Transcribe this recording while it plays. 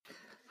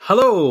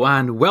Hello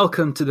and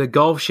welcome to the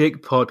Golf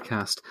Shake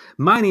podcast.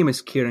 My name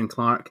is Kieran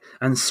Clark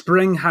and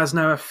spring has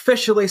now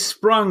officially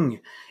sprung.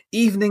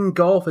 Evening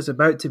golf is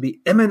about to be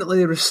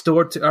imminently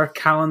restored to our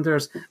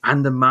calendars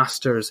and the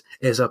Masters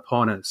is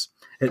upon us.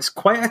 It's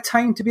quite a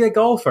time to be a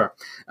golfer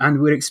and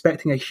we're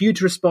expecting a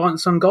huge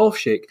response on Golf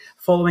Shake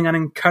following an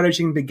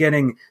encouraging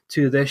beginning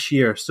to this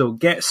year. So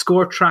get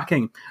score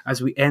tracking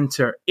as we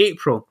enter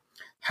April.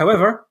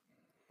 However,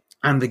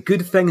 and the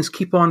good things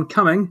keep on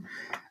coming,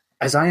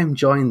 as I am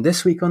joined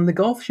this week on the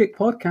Golf Shake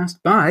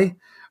podcast by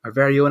our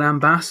very own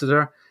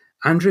ambassador,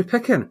 Andrew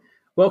Picken.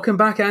 Welcome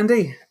back,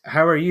 Andy.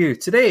 How are you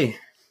today?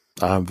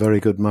 I'm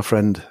very good, my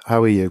friend.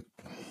 How are you?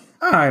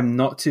 I'm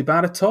not too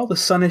bad at all. The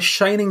sun is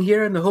shining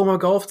here in the home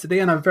of golf today,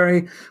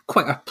 and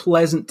quite a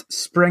pleasant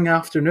spring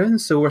afternoon.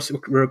 So we're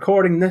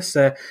recording this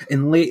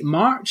in late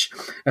March,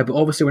 but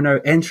obviously we're now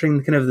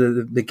entering kind of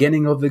the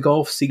beginning of the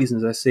golf season.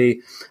 As I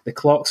say, the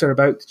clocks are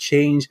about to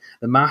change.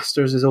 The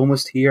Masters is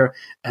almost here,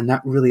 and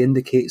that really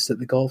indicates that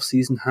the golf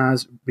season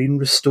has been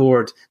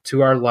restored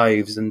to our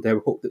lives. And we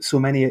hope that so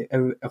many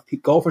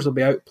golfers will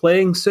be out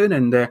playing soon,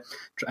 and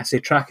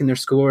tracking their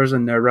scores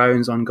and their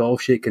rounds on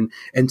Golf Shake and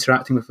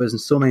interacting with us in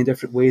so many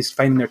different ways,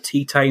 finding their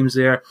tee times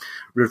there,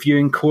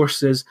 reviewing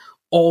courses,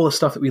 all the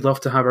stuff that we'd love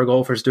to have our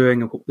golfers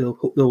doing, and hope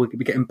they'll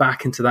be getting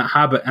back into that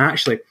habit. And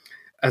actually,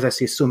 as I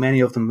say, so many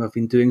of them have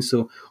been doing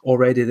so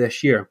already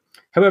this year.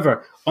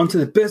 However, onto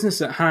the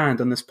business at hand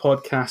on this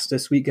podcast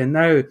this week. And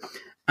now,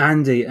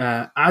 Andy,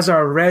 as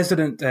our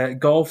resident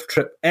golf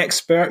trip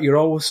expert, you're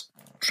always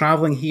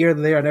traveling here,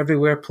 there, and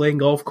everywhere, playing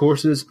golf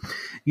courses.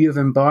 You have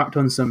embarked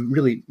on some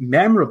really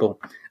memorable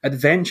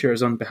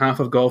adventures on behalf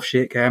of Golf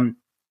Shake.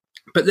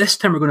 But this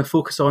time we're going to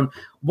focus on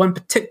one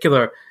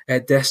particular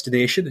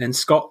destination in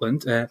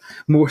Scotland,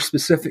 more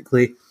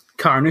specifically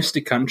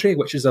Carnoustie country,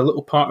 which is a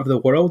little part of the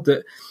world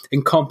that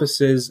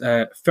encompasses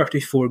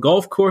 34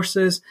 golf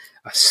courses,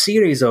 a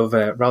series of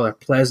rather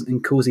pleasant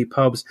and cosy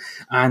pubs,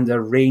 and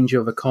a range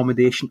of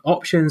accommodation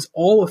options,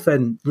 all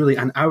within really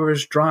an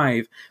hour's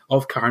drive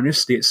of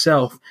Carnoustie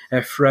itself,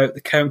 throughout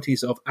the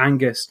counties of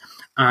Angus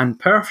and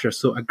Perthshire.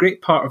 So a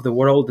great part of the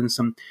world and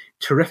some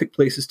terrific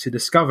places to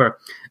discover.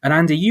 And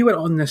Andy, you went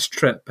on this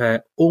trip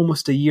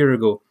almost a year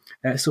ago.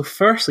 So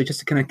firstly, just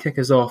to kind of kick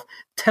us off,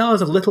 tell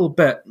us a little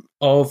bit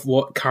of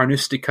what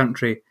Carnoustie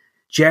country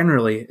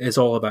generally is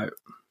all about.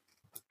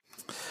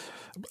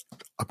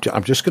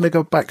 I'm just going to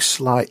go back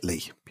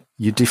slightly.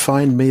 You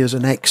defined me as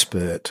an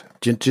expert.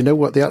 Do you know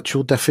what the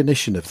actual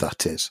definition of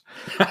that is?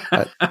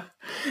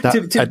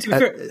 To be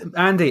fair,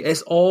 Andy,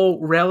 it's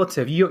all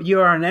relative. You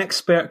are an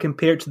expert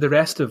compared to the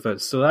rest of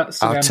us. So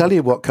that's. I'll tell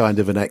you what kind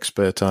of an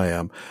expert I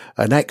am.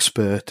 An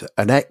expert,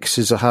 an X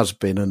is a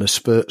has-been, and a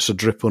spurt's a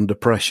drip under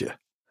pressure.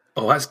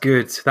 Oh, that's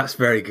good. That's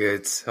very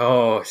good.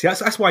 Oh, see,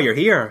 that's why you're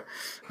here.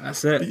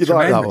 That's it. You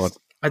like that one?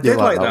 I did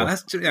like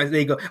that. There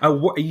you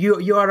go.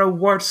 You are a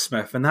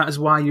wordsmith, and that is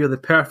why you're the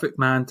perfect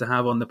man to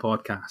have on the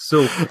podcast.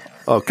 So,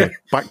 okay,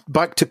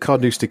 back to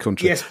Carnoustie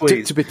country. Yes,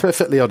 please. To be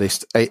perfectly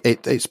honest,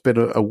 it's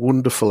been a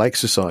wonderful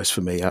exercise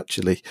for me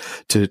actually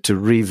to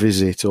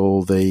revisit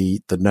all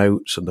the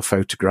notes and the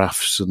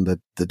photographs and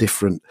the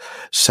different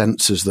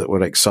senses that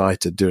were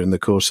excited during the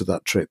course of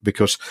that trip,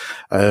 because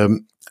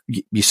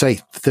you say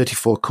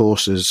 34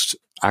 courses,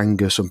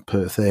 Angus and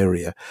Perth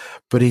area,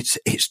 but it's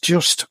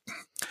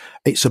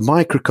a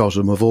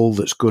microcosm of all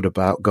that's good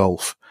about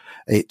golf.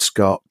 It's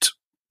got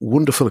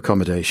wonderful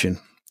accommodation,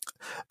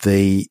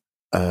 the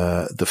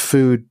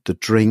food, the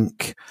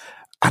drink,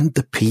 and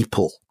the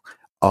people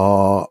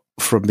are,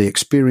 from the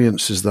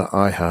experiences that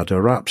I had,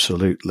 are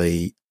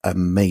absolutely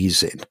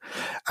amazing.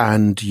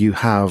 And you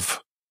have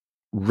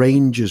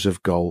ranges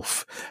of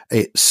golf.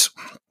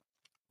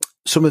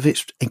 Some of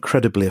it's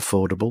incredibly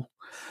affordable.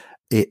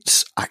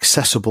 It's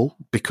accessible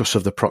because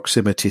of the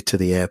proximity to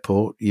the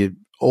airport.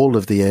 All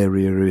of the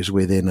area is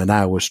within an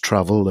hour's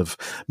travel of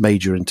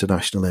major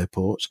international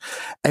airports.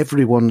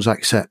 Everyone's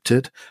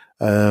accepted.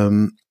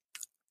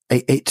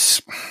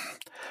 It's,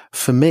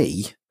 for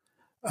me,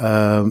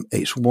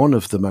 it's one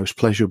of the most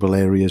pleasurable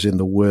areas in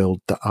the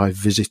world that I've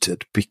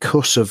visited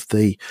because of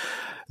the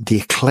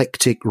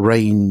eclectic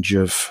range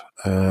of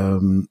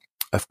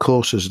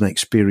courses and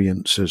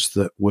experiences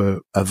that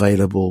were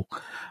available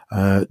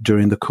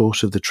during the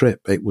course of the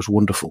trip. It was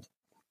wonderful.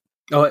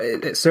 Oh,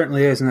 it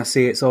certainly is, and I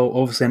say it's all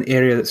obviously an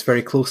area that's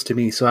very close to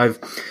me. So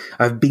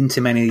I've been to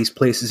many of these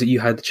places that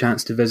you had the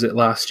chance to visit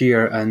last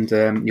year, and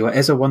it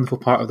is a wonderful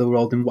part of the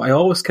world. And what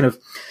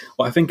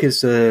I think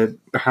is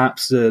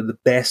perhaps the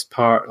best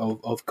part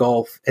of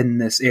golf in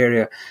this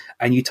area,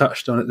 and you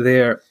touched on it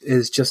there,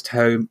 is just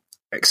how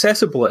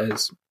accessible it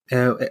is.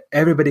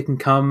 Everybody can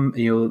come.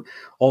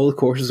 All the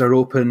courses are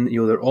open.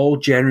 They're all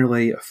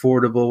generally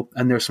affordable,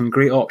 and there's some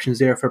great options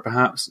there for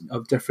perhaps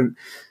of different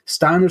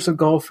standards of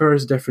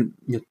golfers, different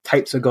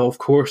types of golf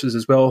courses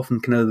as well, from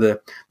kind of the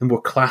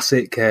more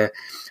classic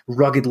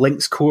rugged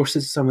links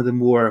courses, some of the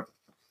more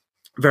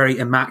very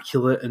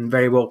immaculate and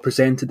very well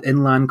presented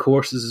inland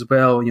courses as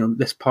well.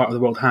 This part of the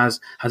world has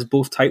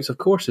both types of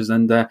courses,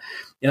 and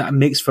it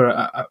makes for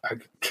a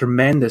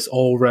tremendous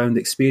all round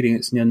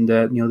experience. And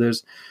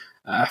there's,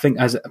 I think,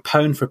 as a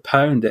pound for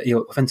pound,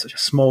 within such a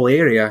small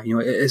area,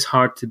 it is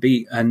hard to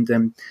beat.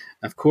 And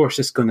of course,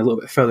 just going a little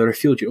bit further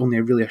afield, you're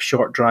only really a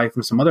short drive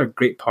from some other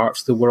great parts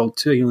of the world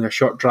too. You're only a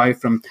short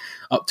drive from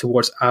up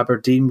towards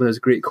Aberdeen, where there's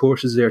great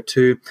courses there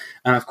too.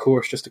 And of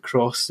course, just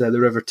across the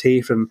River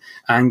Tay from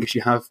Angus,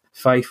 you have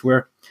Fife,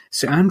 where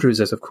St Andrews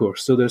is, of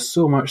course. So there's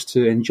so much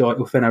to enjoy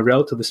within a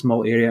relatively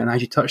small area. And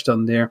as you touched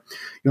on there,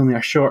 you're only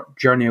a short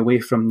journey away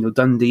from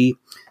Dundee.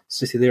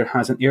 City there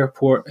has an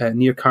airport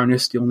near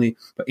Carnoustie, only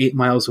about 8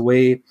 miles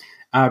away.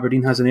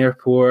 Aberdeen has an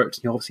airport.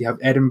 You obviously have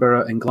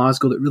Edinburgh and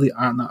Glasgow that really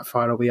aren't that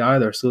far away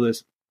either. So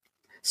there's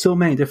so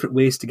many different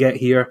ways to get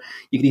here.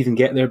 You can even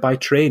get there by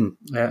train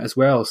as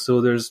well.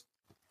 So there's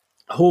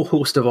a whole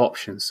host of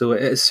options. So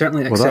it is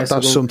certainly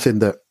accessible. That's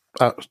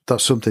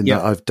something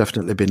that I've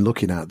definitely been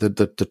looking at.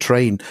 The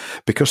train,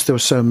 because there were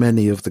so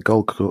many of the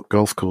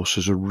golf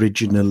courses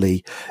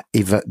originally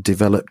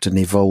developed and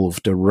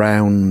evolved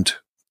around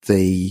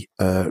the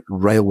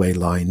railway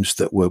lines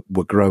that were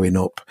growing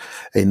up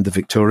in the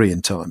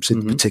Victorian times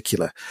in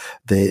particular.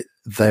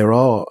 There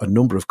are a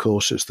number of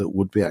courses that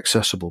would be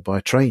accessible by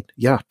train.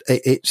 Yeah,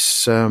 it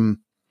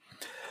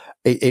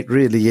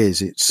really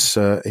is. It's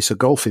a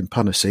golfing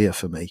panacea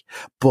for me,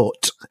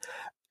 but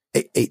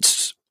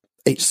it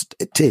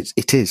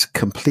is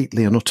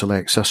completely and utterly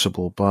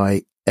accessible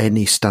by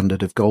any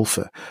standard of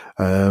golfer.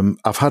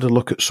 I've had a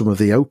look at some of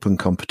the open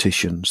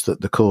competitions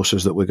that the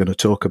courses that we're going to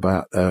talk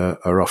about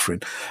are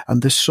offering,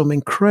 and there's some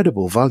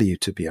incredible value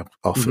to be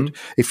offered.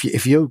 If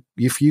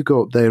you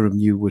go up there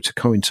and you were to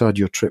coincide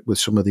your trip with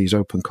some of these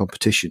open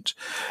competitions,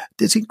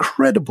 there's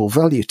incredible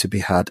value to be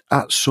had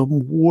at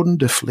some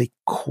wonderfully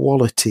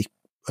quality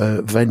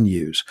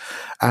venues.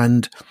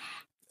 And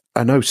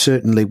I know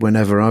certainly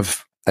whenever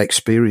I've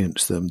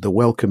experienced them, the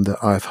welcome that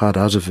I've had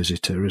as a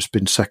visitor has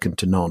been second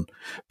to none,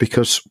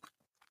 because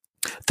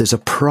there's a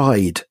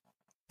pride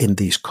in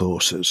these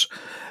courses,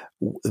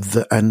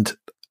 and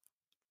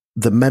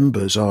the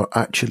members are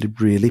actually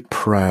really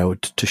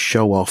proud to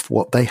show off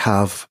what they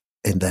have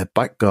in their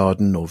back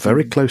garden or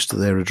very close to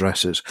their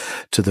addresses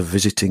to the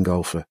visiting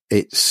golfer.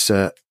 It's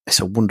a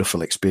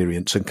wonderful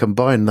experience, and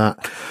combine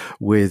that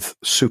with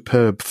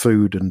superb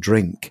food and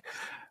drink,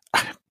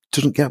 it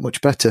doesn't get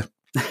much better.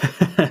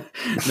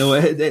 No,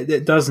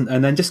 it doesn't.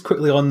 And then just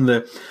quickly on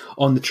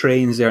the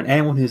trains there, and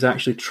anyone who's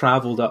actually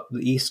travelled up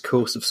the east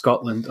coast of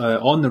Scotland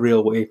on the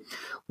railway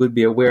would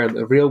be aware that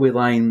the railway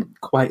line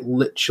quite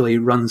literally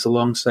runs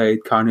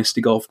alongside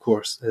Carnoustie Golf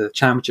Course, the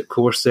championship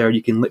course there.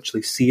 You can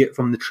literally see it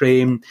from the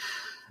train.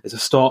 There's a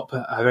stop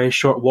a very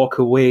short walk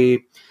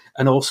away,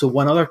 and also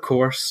one other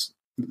course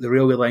the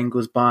railway line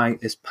goes by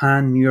is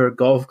Panmure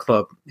Golf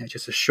Club. It's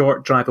just a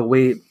short drive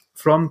away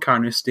from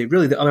Carnoustie,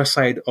 really the other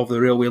side of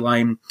the railway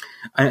line,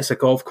 and it's a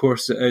golf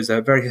course that is a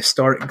very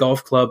historic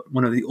golf club,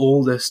 one of the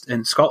oldest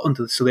in Scotland,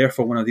 so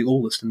therefore one of the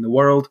oldest in the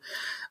world,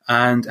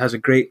 and has a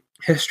great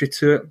history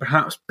to it,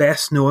 perhaps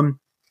best known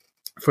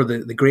for the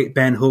great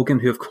Ben Hogan,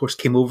 who of course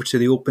came over to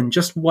the Open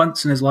just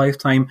once in his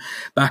lifetime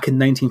back in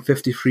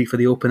 1953 for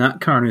the Open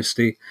at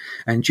Carnoustie,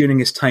 and during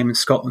his time in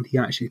Scotland he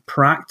actually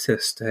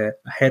practiced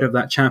ahead of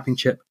that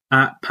championship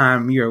at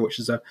Panmure, which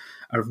is a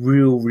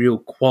real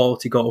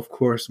quality golf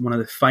course, one of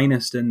the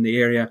finest in the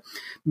area,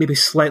 maybe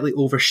slightly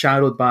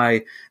overshadowed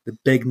by the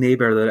big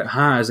neighbour that it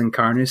has in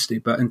Carnoustie,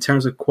 but in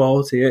terms of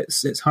quality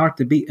it's hard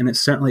to beat, and it's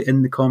certainly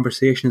in the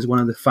conversation as one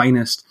of the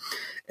finest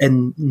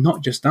in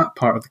not just that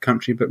part of the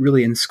country, but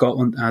really in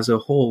Scotland as a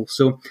whole.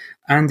 So,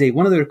 Andy,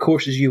 one of the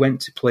courses you went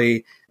to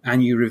play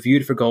and you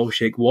reviewed for Golf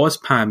Shake was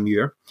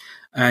Panmure,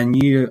 and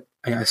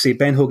I say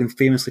Ben Hogan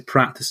famously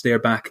practiced there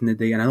back in the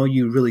day, and I know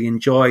you really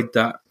enjoyed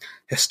that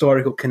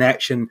historical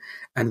connection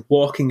and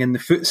walking in the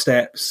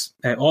footsteps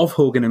of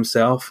Hogan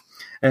himself.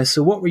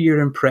 So what were your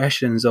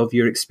impressions of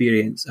your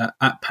experience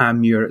at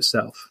Panmure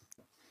itself?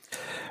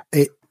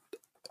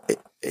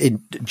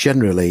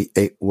 Generally,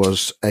 it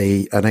was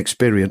an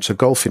experience, a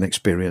golfing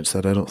experience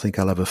that I don't think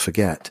I'll ever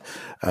forget.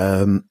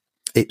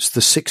 It's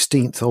the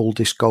 16th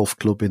oldest golf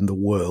club in the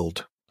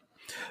world.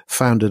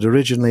 Founded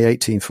originally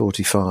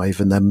 1845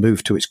 and then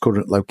moved to its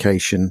current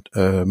location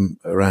around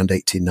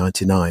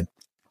 1899.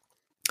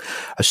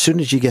 As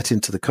soon as you get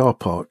into the car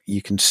park,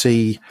 you can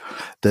see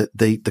that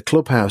the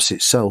clubhouse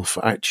itself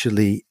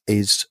actually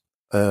is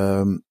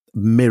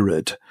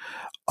mirrored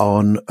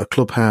on a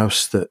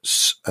clubhouse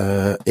that's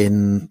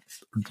in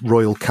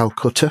Royal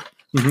Calcutta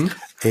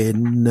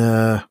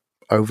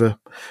over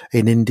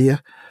in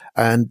India.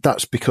 And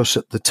that's because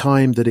at the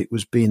time that it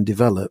was being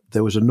developed,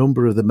 there was a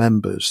number of the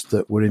members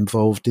that were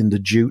involved in the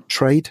jute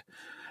trade.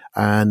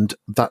 And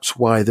that's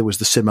why there was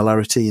the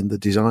similarity in the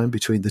design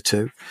between the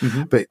two.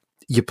 But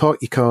you park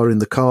your car in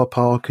the car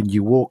park and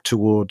you walk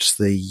towards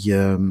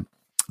the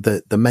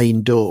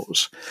main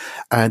doors.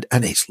 And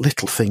it's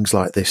little things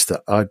like this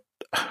that I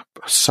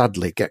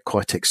sadly get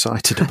quite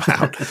excited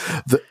about.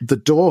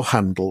 The door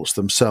handles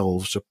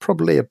themselves are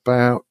probably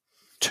about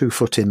 2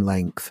 foot in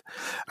length,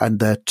 and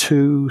they're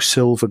 2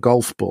 silver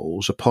golf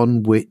balls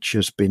upon which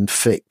has been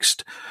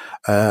fixed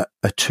a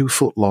 2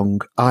 foot long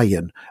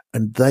iron,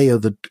 and they are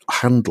the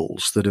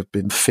handles that have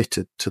been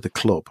fitted to the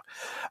club.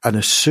 And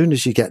as soon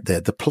as you get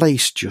there, the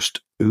place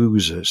just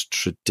oozes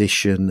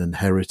tradition and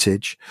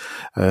heritage.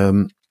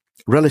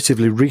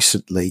 Relatively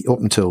recently, up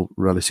until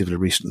relatively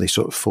recently,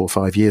 sort of 4 or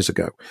 5 years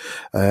ago,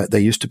 there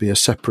used to be a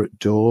separate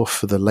door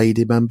for the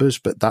lady members,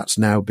 but that's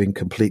now been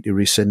completely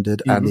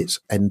rescinded, and it's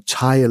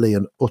entirely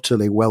and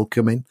utterly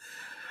welcoming.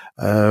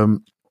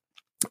 The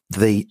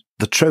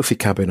trophy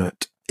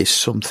cabinet is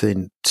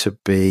something to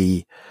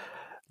be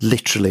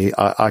literally.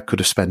 I could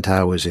have spent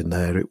hours in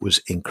there. It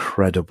was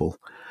incredible.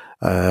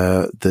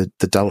 The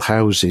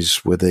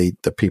Dalhouzes were the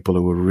people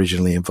who were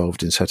originally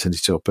involved in setting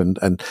it up,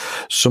 and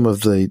some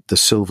of the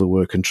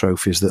silverwork and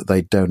trophies that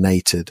they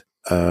donated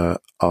are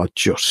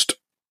just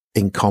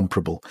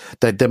incomparable.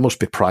 They must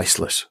be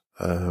priceless.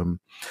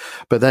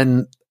 But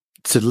then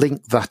to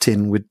link that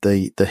in with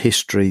the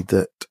history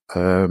that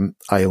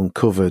I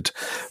uncovered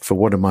for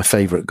one of my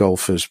favourite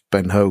golfers,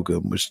 Ben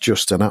Hogan, was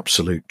just an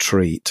absolute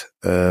treat.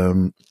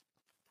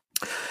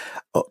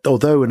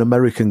 Although an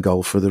American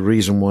golfer, the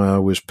reason why I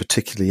was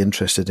particularly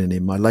interested in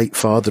him, my late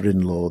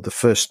father-in-law,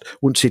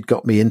 once he'd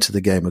got me into the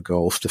game of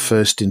golf, the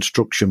first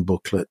instruction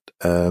booklet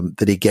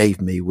that he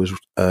gave me was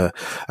a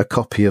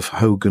copy of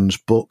Hogan's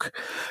book,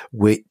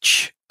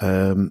 which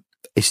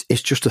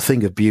it's just a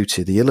thing of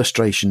beauty. The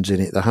illustrations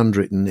in it, the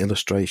handwritten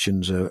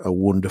illustrations are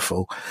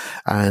wonderful,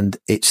 and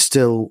it's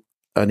still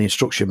an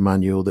instruction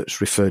manual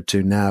that's referred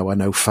to now. I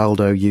know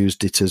Faldo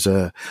used it as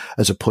a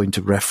point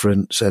of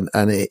reference, and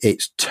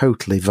it's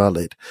totally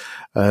valid.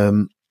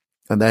 And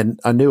then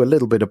I knew a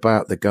little bit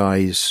about the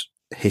guy's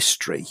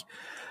history,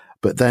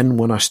 but then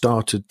when I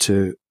started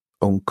to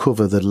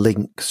uncover the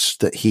links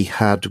that he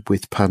had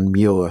with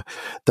Panmure,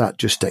 that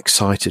just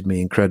excited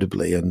me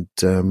incredibly. And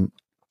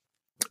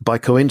by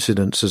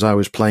coincidence, as I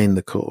was playing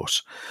the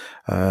course,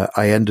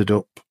 I ended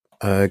up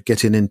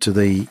getting into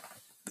the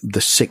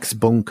 6th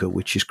bunker,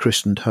 which is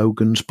christened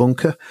Hogan's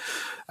Bunker.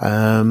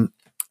 And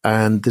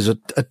there's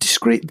a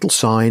discreet little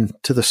sign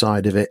to the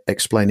side of it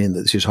explaining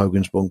that this is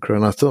Hogan's Bunker.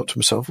 And I thought to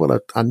myself, well,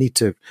 I need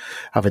to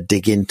have a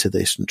dig into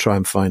this and try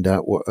and find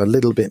out a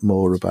little bit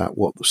more about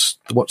what's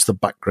the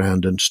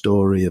background and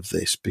story of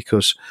this,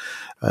 because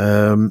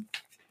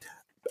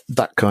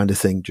that kind of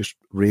thing just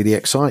really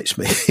excites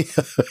me.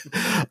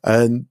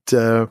 And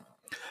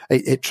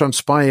it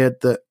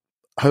transpired that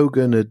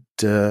Hogan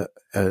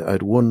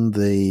had won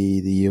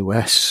the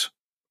US,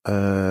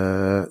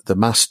 the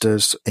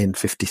Masters in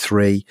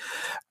 '53,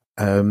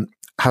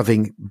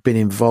 having been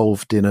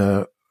involved in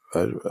an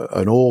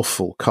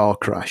awful car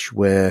crash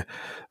where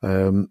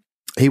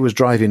he was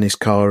driving his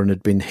car and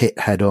had been hit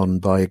head on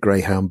by a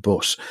Greyhound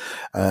bus.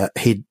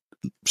 He'd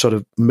sort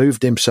of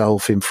moved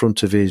himself in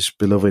front of his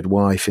beloved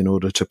wife in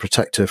order to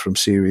protect her from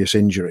serious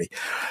injury.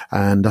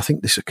 And I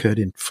think this occurred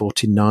in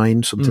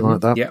 '49, something like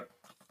that. Yeah.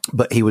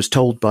 But he was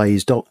told by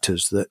his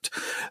doctors that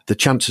the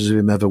chances of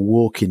him ever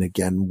walking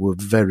again were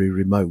very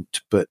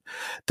remote. But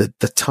the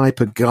type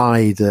of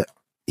guy that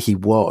he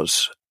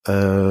was,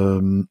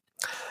 that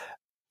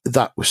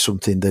was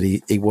something that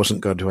he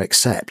wasn't going to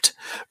accept,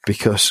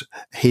 because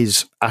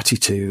his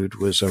attitude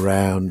was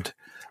around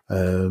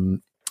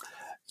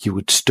you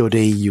would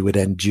study, you would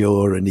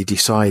endure, and he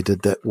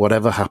decided that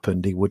whatever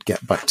happened, he would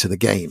get back to the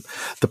game.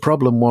 The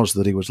problem was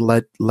that he was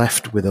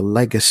left with a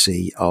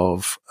legacy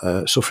of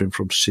suffering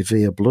from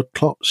severe blood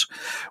clots,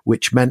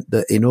 which meant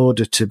that in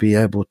order to be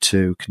able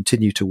to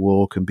continue to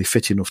walk and be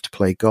fit enough to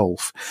play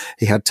golf,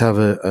 he had to have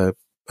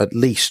at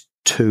least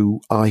 2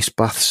 ice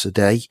baths a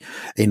day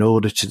in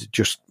order to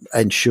just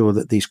ensure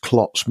that these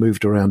clots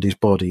moved around his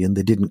body and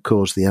they didn't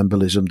cause the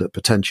embolism that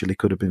potentially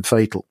could have been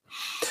fatal.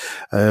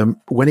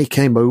 When he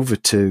came over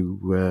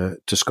to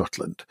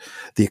Scotland,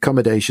 the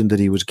accommodation that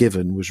he was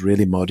given was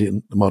really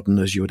modern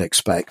as you would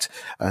expect,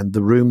 and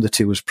the room that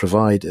he was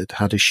provided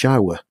had a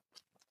shower,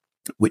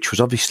 which was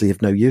obviously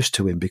of no use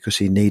to him because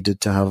he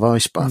needed to have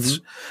ice baths.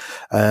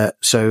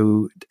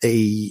 So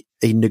he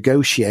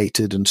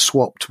negotiated and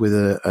swapped with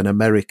an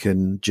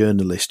American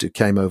journalist who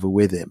came over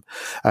with him,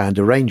 and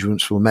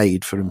arrangements were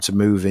made for him to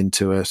move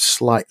into a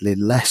slightly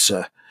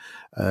lesser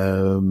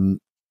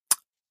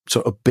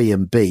sort of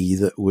B&B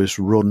that was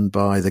run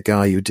by the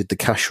guy who did the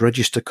cash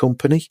register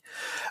company,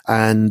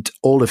 and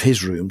all of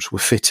his rooms were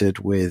fitted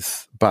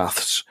with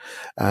baths,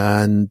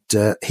 and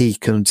he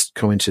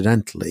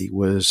coincidentally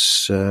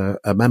was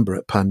a member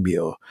at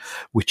Panmure,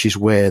 which is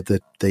where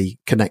the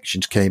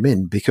connections came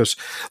in, because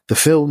the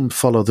film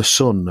Follow the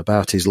Sun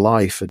about his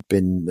life had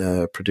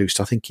been produced,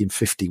 I think, in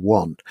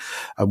 '51,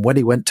 and when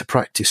he went to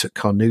practice at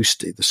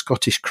Carnoustie, the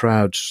Scottish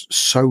crowds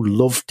so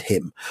loved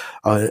him,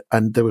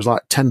 and there was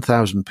like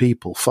 10,000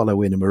 people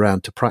following him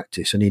around to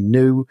practice, and he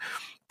knew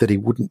that he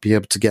wouldn't be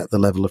able to get the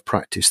level of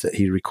practice that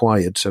he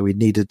required, so he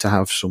needed to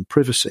have some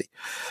privacy.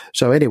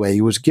 So anyway,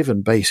 he was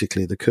given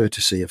basically the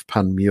courtesy of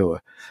Panmure.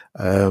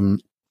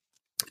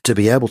 to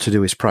be able to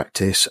do his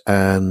practice,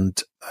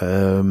 and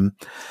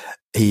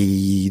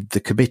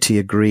the committee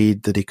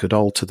agreed that he could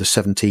alter the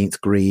 17th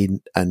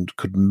green and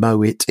could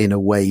mow it in a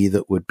way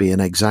that would be an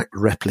exact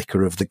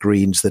replica of the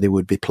greens that he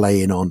would be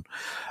playing on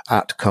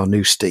at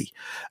Carnoustie.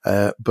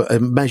 But a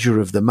measure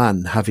of the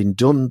man, having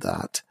done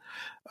that,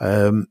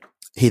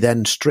 he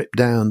then stripped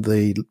down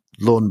the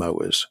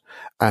lawnmowers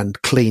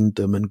and cleaned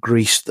them and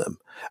greased them,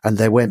 and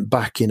they went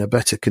back in a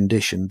better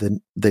condition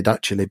than they'd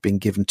actually been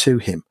given to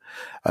him.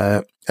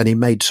 And he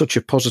made such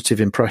a positive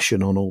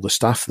impression on all the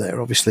staff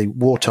there. Obviously,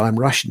 wartime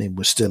rationing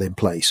was still in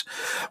place,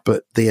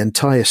 but the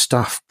entire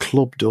staff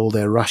clubbed all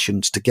their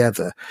rations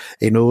together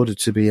in order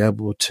to be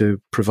able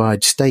to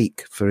provide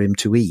steak for him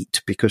to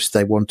eat, because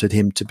they wanted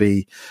him to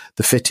be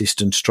the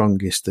fittest and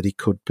strongest that he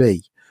could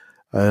be.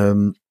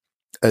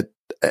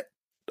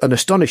 An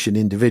astonishing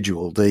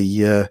individual.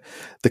 The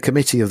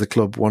committee of the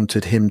club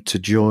wanted him to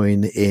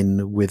join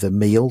in with a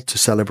meal to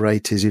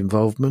celebrate his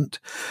involvement,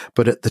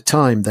 but at the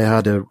time they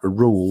had a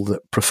rule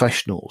that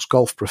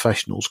golf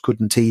professionals,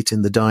 couldn't eat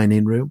in the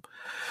dining room.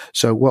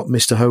 So what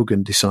Mr.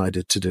 Hogan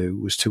decided to do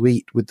was to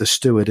eat with the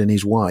steward and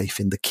his wife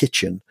in the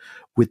kitchen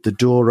with the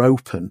door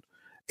open,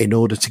 in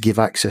order to give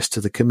access to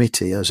the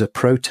committee as a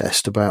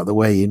protest about the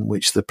way in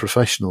which the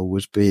professional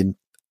was being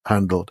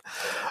handled.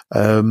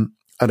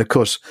 And of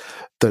course,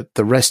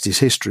 the rest is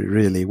history,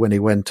 really. When he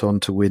went on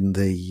to win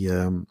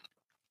the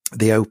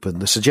Open,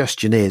 the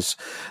suggestion is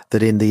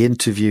that in the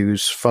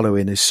interviews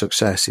following his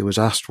success, he was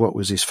asked what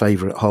was his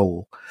favourite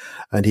hole,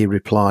 and he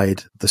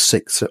replied, the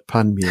 6th at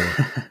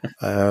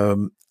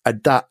Panmure.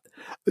 And that,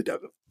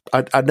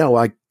 I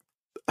know,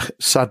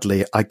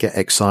 sadly, I get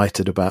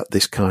excited about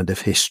this kind of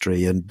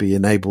history and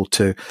being able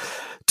to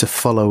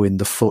follow in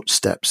the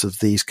footsteps of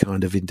these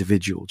kind of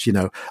individuals. You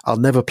know, I'll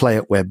never play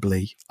at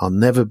Wembley. I'll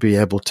never be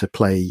able to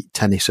play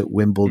tennis at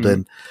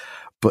Wimbledon.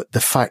 But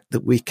the fact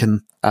that we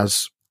can,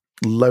 as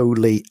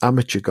lowly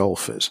amateur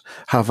golfers,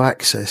 have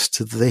access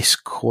to this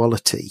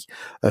quality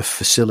of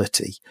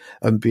facility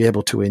and be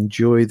able to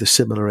enjoy the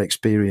similar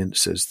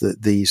experiences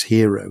that these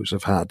heroes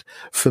have had,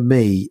 for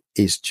me,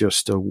 is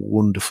just a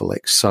wonderful,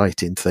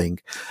 exciting thing.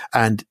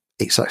 And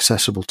it's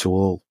accessible to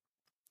all.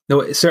 No,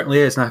 it certainly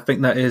is, and I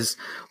think that is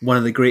one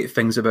of the great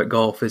things about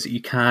golf, is that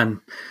you can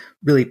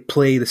really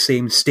play the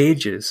same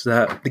stages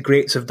that the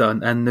greats have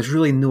done, and there's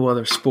really no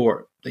other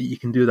sport that you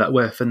can do that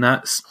with, and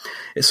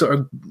it sort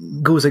of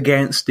goes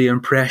against the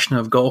impression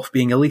of golf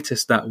being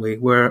elitist that way,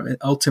 where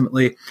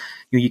ultimately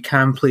you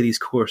can play these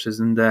courses,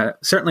 and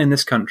certainly in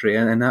this country,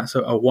 and that's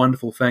a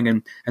wonderful thing,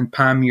 and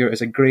Panmure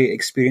is a great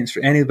experience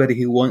for anybody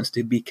who wants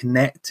to be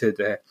connected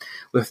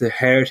with the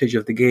heritage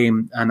of the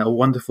game, and a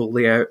wonderful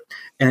layout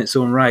in its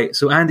own right.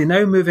 So Andy,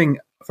 now moving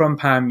from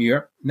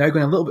Panmure, now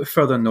going a little bit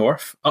further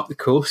north, up the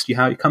coast, you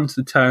come to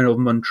the town of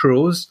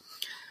Montrose,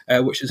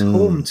 which is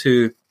home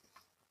to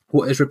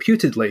what is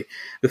reputedly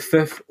the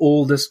 5th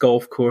oldest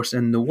golf course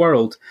in the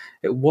world.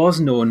 It was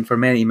known for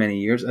many, many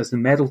years as the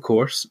Medal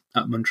Course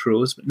at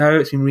Montrose, but now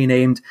it's been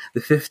renamed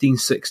the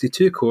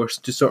 1562 course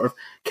to sort of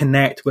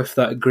connect with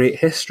that great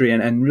history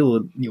and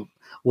real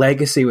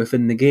legacy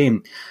within the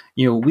game.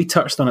 We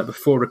touched on it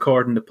before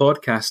recording the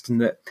podcast, and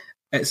that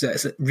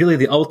it's really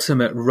the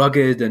ultimate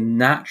rugged and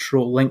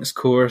natural links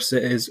course.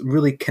 It is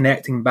really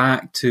connecting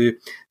back to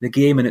the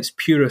game in its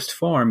purest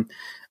form.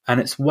 And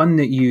it's one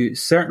that you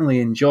certainly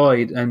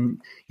enjoyed.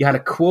 And you had a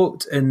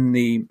quote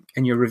in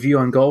your review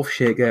on Golf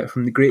Shake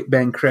from the great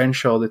Ben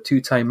Crenshaw, the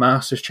 2-time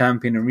Masters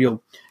champion and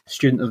real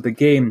student of the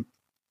game.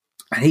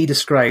 And he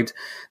described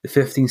the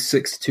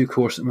 1562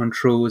 course at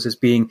Montrose as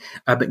being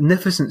a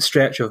magnificent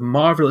stretch of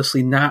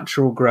marvellously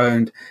natural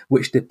ground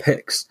which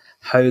depicts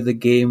how the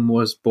game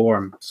was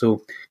born.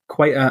 So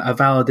quite a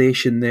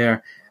validation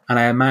there. And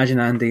I imagine,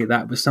 Andy,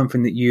 that was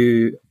something that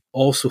you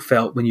also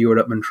felt when you were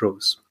at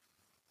Montrose.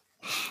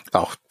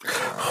 Oh,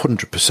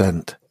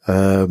 100%.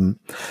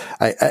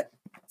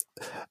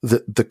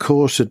 The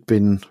course had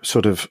been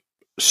sort of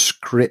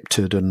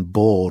scripted and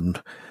born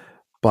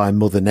by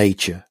Mother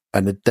Nature,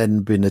 and had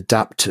then been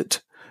adapted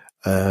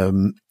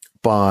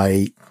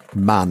by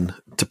man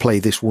to play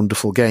this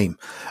wonderful game.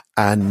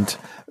 And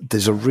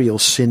there's a real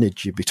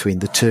synergy between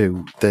the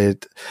two.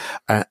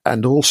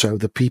 And also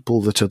the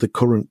people that are the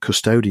current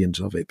custodians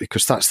of it,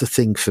 because that's the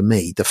thing for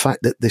me, the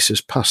fact that this has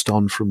passed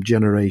on from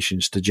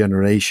generations to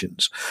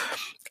generations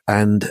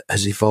and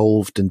has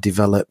evolved and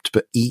developed,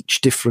 but each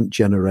different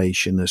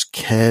generation has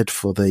cared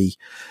for the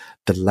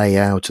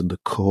layout and the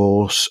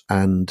course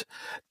and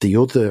the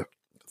other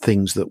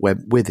things that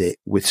went with it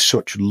with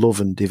such love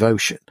and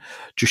devotion,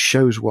 just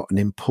shows what an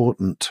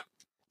important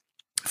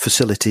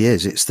facility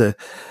is. It's the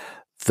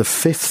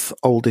 5th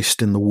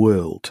oldest in the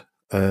world,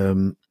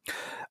 and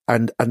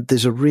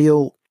there's a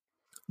real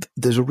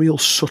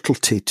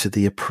subtlety to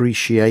the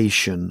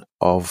appreciation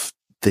of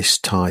this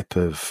type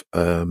of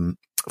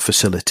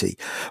facility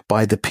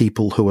by the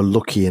people who are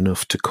lucky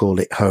enough to call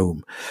it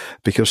home,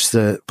 because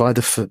by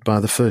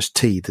the first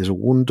tee there's a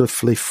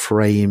wonderfully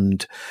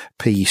framed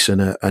piece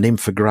and an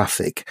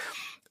infographic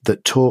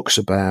that talks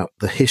about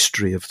the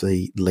history of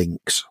the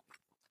links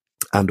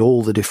and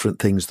all the different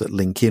things that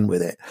link in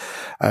with it.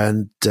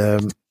 And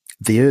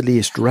the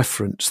earliest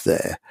reference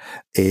there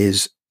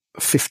is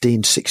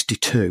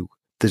 1562.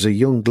 There's a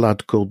young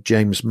lad called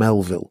James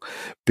Melville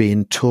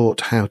being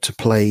taught how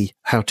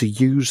to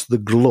use the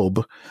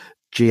glub,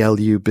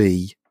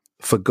 GLUB,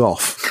 for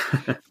golf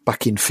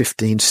back in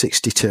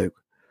 1562.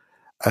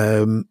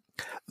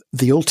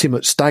 The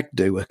ultimate stag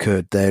do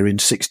occurred there in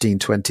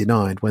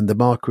 1629 when the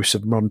Marquis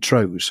of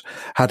Montrose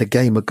had a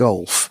game of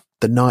golf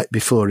the night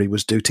before he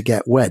was due to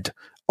get wed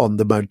on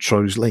the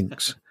Montrose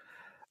links.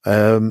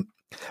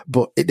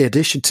 But in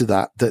addition to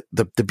that,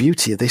 the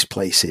beauty of this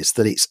place is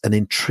that it's an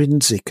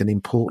intrinsic and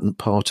important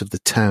part of the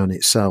town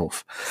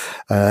itself.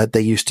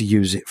 They used to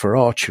use it for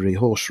archery,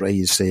 horse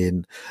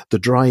racing, the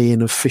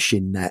drying of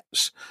fishing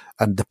nets,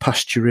 and the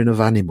pasturing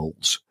of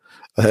animals.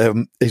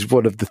 Is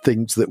one of the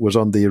things that was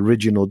on the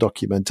original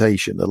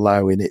documentation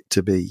allowing it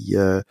to be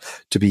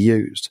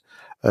used.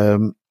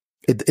 In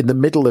the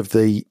middle of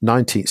the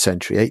 19th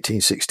century,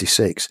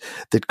 1866,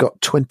 they'd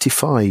got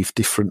 25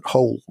 different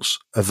holes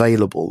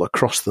available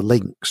across the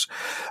links.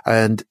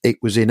 And it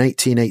was in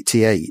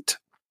 1888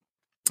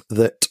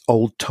 that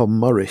old Tom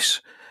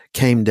Morris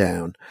came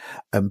down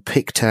and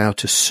picked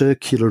out a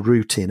circular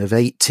routing of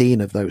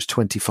 18 of those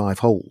 25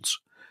 holes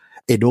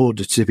in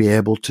order to be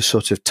able to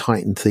sort of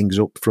tighten things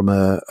up from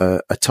a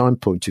time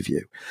point of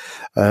view.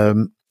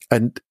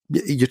 And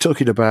you're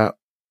talking about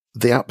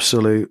the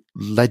absolute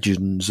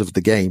legends of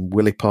the game,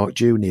 Willie Park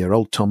Jr.,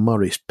 old Tom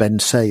Morris, Ben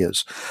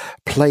Sayers,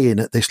 playing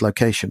at this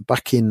location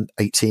back in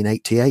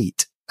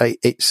 1888.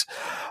 It's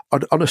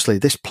honestly,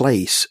 this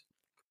place,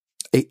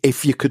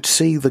 if you could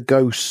see the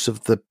ghosts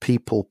of the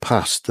people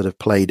past that have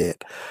played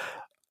it,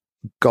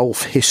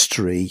 golf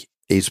history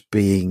is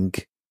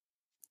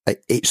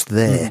it's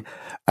there,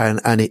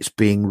 and it's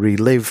being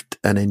relived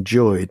and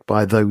enjoyed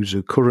by those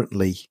who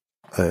currently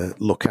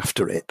look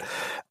after it.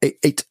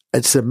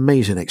 It's an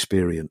amazing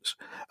experience.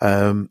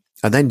 And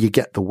then you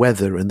get the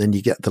weather, and then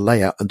you get the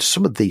layout, and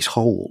some of these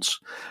holes.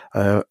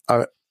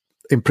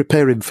 In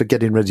preparing for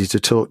getting ready to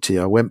talk to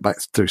you, I went back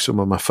through some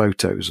of my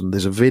photos, and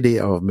there's a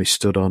video of me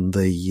stood on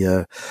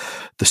the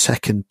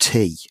second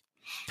tee,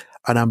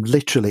 and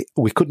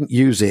we couldn't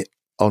use it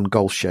on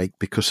Golf Shake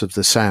because of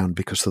the sound,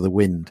 because of the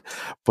wind.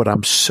 But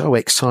I'm so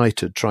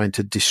excited trying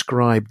to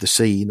describe the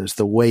scene as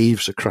the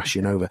waves are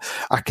crashing over.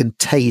 I can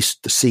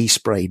taste the sea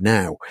spray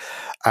now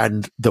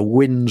and the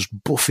wind's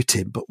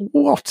buffeting. But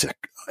what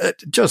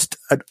just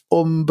an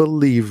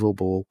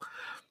unbelievable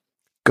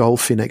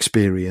golfing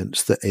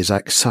experience that is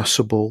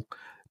accessible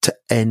to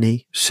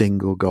any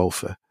single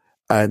golfer.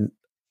 And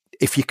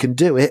if you can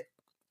do it,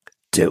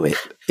 do it.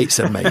 It's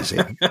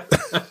amazing.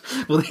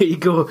 Well, there you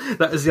go.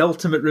 That is the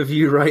ultimate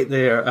review right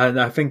there. And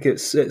I think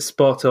it's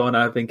spot on.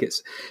 I think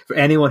it's for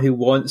anyone who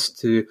wants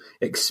to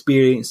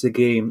experience the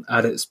game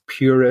at its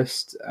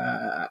purest.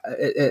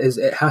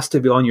 It has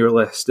to be on your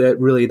list. It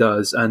really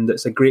does. And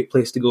it's a great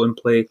place to go and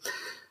play.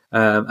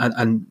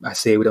 And I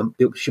say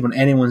it should be on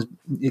anyone's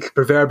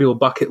proverbial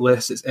bucket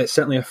list. It's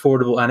certainly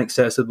affordable and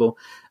accessible.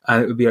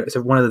 And it's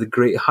one of the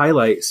great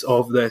highlights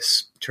of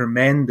this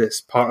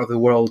tremendous part of the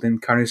world in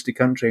Carnoustie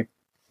country.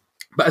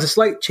 But as a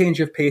slight change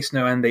of pace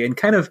now, Andy, and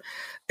kind of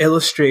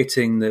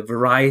illustrating the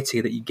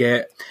variety that you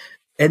get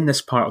in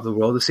this part of the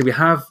world, so we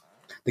have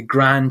the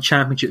grand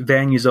championship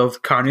venues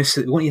of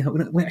Carnoustie. We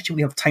won't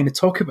have time to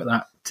talk about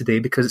that today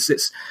because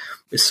it's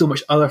so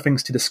much other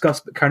things to discuss.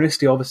 But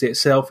Carnoustie, obviously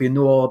itself, we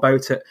know all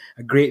about it.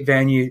 A great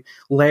venue,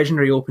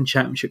 legendary Open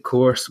Championship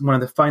course, one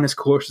of the finest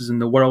courses in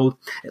the world.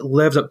 It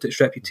lives up to its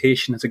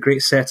reputation. It's a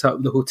great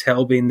setup, the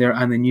hotel being there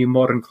and the new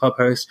modern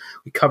clubhouse.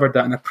 We covered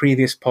that in a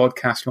previous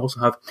podcast. We also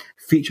have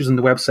features on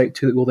the website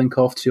too that we'll link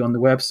off to on the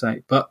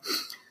website. But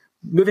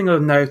moving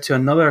on now to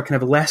another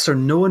kind of lesser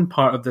known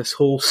part of this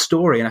whole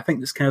story, and I think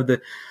that's kind of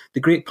the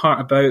great part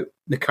about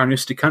the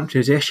Carnoustie country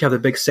is yes, you have the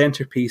big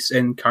centrepiece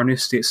in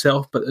Carnoustie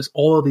itself, but there's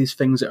all of these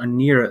things that are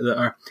near it that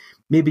are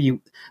maybe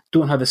you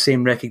don't have the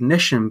same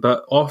recognition,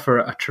 but offer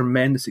a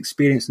tremendous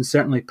experience. And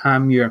certainly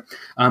Panmure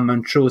and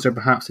Montrose are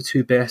perhaps the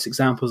two best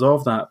examples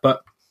of that.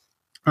 But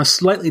on a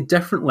slightly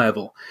different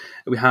level,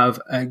 we have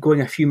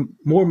going a few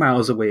more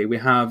miles away, we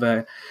have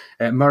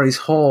Murray's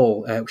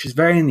Hall, which is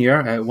very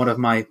near one of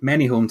my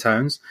many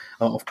hometowns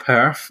of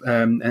Perth.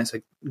 And it's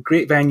a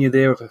great venue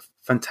there with a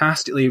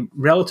fantastically,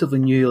 relatively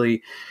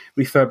newly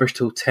refurbished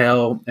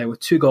hotel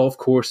with two golf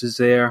courses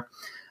there.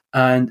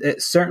 And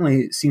it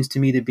certainly seems to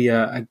me to be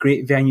a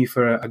great venue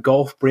for a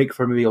golf break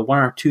for maybe a 1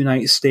 or 2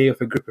 night stay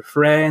with a group of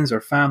friends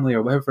or family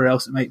or whatever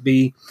else it might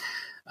be.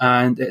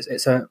 And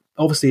it's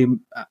obviously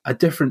a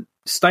different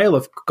style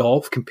of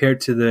golf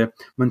compared to the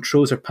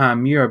Montrose or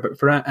Panmure. But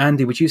for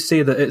Andy, would you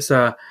say that it's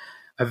a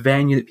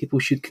venue that people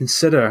should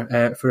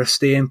consider for a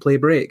stay and play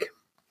break?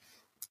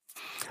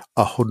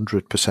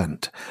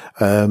 100%.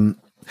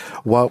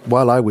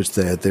 While I was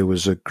there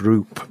was a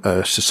group,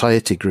 a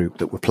society group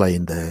that were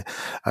playing there,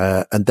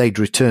 and they'd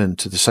returned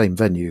to the same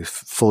venue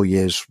 4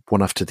 years,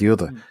 one after the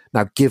other.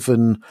 Now,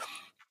 given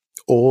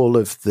all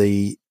of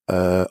the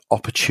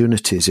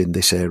opportunities in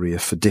this area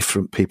for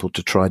different people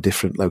to try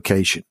different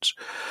locations.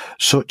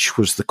 Such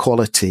was the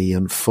quality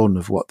and fun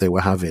of what they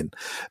were having.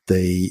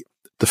 The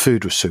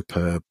food was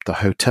superb. The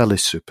hotel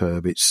is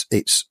superb.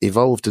 It's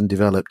evolved and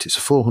developed. It's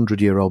a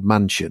 400-year-old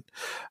mansion,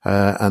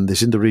 and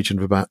there's in the region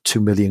of about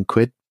 £2 million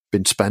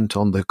been spent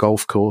on the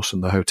golf course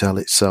and the hotel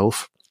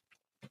itself.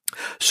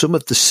 Some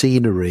of the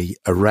scenery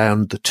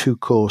around the two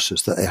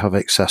courses that they have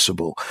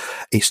accessible,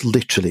 it's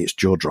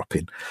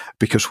jaw-dropping,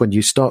 because when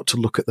you start to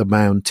look at the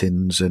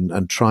mountains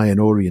and try and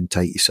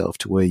orientate yourself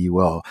to where you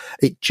are,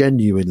 it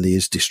genuinely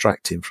is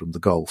distracting from the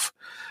golf.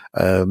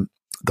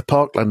 The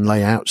parkland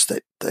layouts,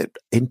 they're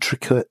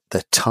intricate,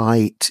 they're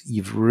tight.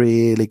 You've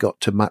really got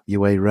to map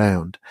your way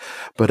around.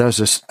 But as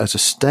a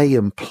stay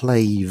and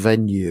play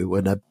venue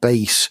and a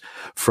base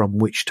from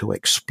which to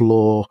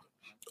explore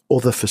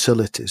other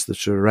facilities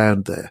that are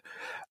around there,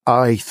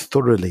 I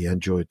thoroughly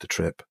enjoyed the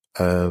trip.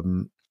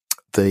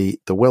 The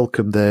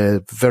welcome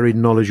there, very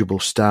knowledgeable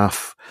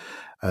staff.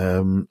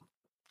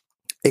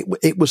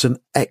 It was an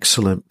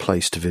excellent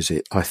place to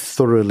visit. I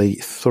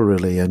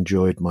thoroughly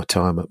enjoyed my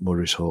time at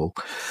Murray's Hall,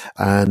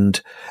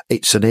 and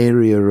it's an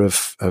area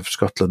of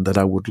Scotland that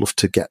I would love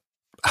to get.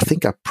 I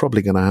think I'm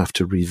probably going to have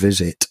to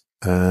revisit,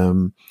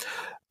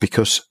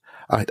 because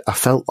I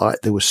felt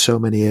like there were so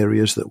many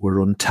areas that were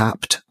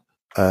untapped.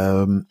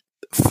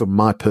 From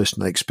my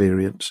personal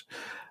experience,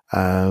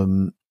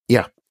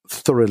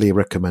 thoroughly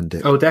recommend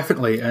it. Oh,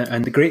 definitely.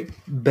 And the great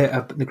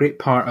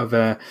part of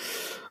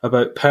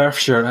about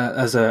Perthshire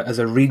as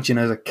a region,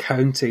 as a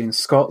county in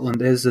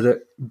Scotland, is that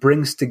it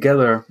brings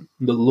together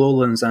the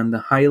lowlands and the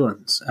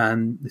highlands,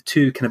 and the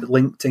two kind of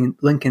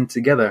linking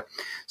together.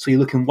 So you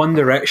look in one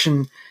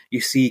direction, you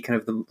see kind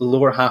of the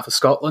lower half of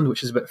Scotland,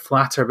 which is a bit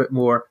flatter, a bit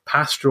more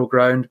pastoral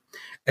ground,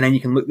 and then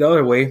you can look the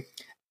other way.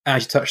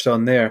 As you touched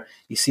on there,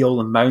 you see all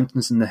the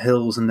mountains and the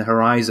hills and the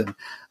horizon.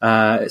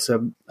 It's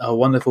a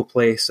wonderful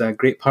place, a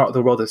great part of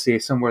the world, I say,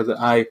 somewhere that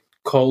I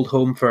called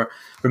home for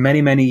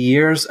many, many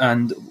years.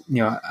 And,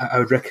 I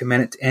would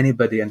recommend it to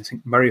anybody. And I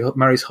think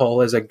Murray's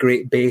Hall is a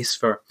great base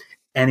for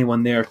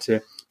anyone there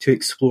to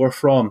explore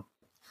from.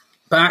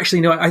 But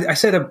actually, I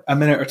said a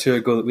minute or two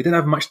ago that we didn't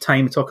have much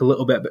time to talk a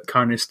little bit about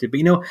Carnoustie. But,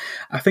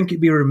 I think it'd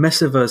be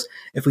remiss of us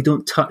if we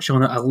don't touch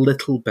on it a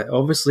little bit.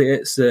 Obviously,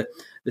 it's the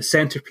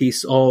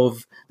centrepiece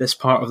of this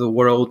part of the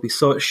world. We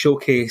saw it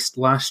showcased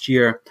last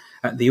year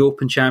at the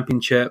Open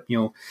Championship.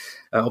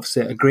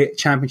 Obviously a great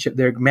championship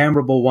there,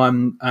 memorable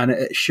one, and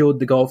it showed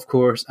the golf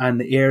course and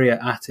the area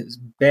at its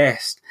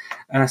best.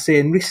 And I say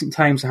in recent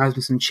times there has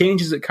been some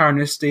changes at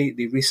Carnoustie.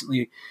 They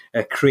recently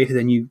created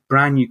a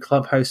brand new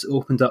clubhouse that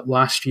opened up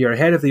last year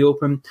ahead of the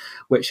Open,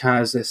 which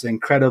has this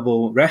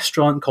incredible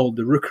restaurant called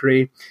the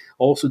Rookery.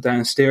 Also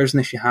downstairs, and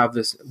if you have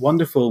this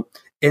wonderful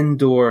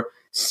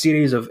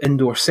series of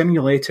indoor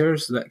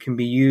simulators that can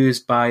be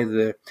used by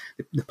the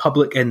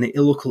public in the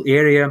local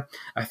area.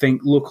 I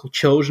think local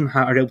children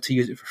are able to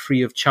use it for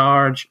free of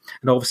charge,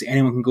 and obviously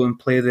anyone can go and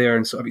play there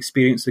and sort of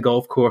experience the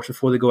golf course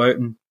before they go out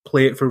and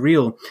play it for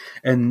real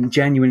in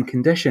genuine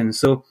conditions.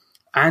 So,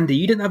 Andy,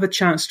 you didn't have a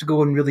chance to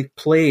go and really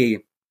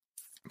play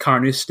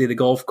Carnoustie, the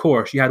golf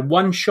course. You had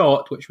one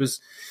shot, which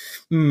was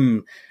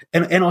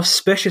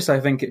inauspicious, I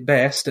think, at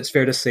best, it's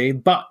fair to say,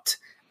 but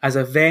as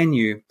a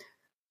venue,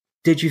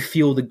 did you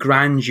feel the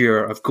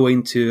grandeur of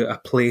going to a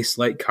place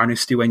like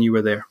Carnoustie when you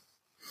were there?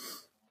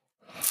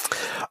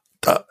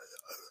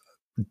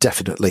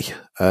 Definitely.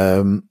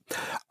 I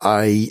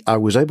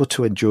was able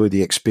to enjoy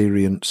the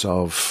experience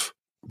of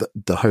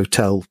the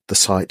hotel, the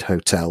site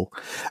hotel,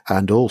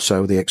 and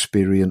also the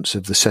experience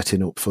of the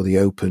setting up for the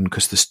Open,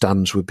 because the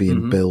stands were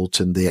being built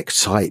and the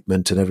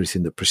excitement and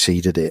everything that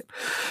preceded it.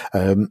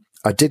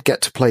 I did get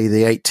to play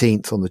the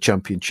 18th on the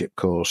championship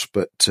course,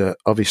 but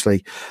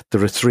obviously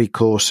there are three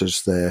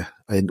courses there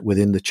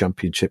within the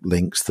championship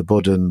links: the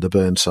Budden, the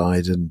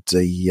Burnside, and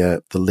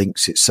the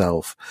links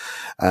itself.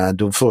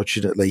 And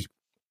unfortunately,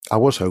 I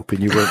was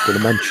hoping you weren't going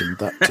to mention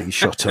that tee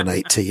shot on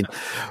 18,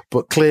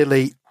 but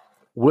clearly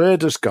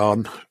word has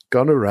gone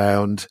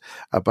around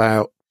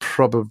about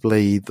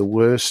probably the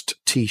worst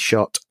tee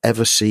shot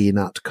ever seen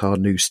at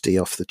Carnoustie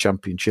off the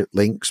championship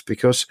links,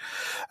 because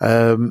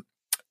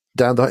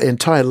down the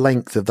entire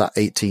length of that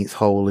 18th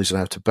hole is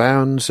out of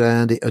bounds,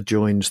 and it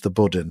adjoins the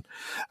Budden.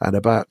 And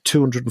about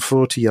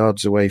 240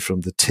 yards away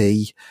from the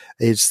tee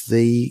is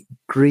the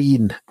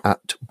green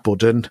at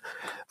Budden.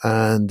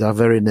 And I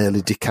very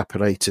nearly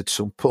decapitated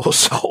some poor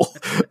soul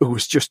who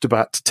was just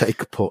about to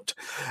take a putt.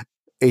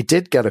 He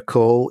did get a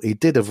call. He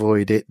did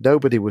avoid it.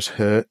 Nobody was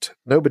hurt.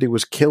 Nobody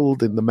was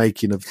killed in the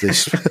making of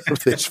this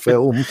this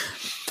film.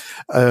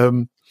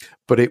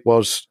 But it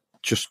was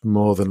just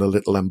more than a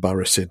little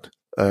embarrassing.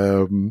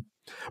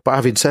 But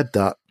having said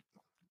that,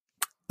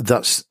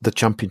 that's the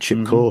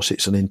championship course.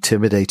 It's an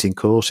intimidating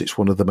course. It's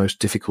one of the most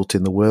difficult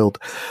in the world,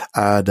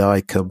 and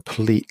I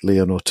completely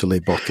and utterly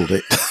bottled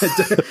it.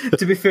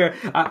 To be fair,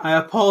 I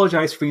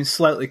apologise for being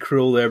slightly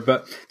cruel there,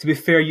 but to be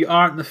fair, you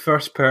aren't the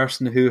first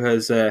person who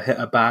has hit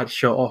a bad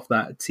shot off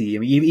that tee. I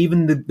mean,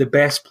 even the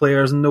best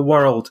players in the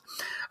world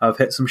have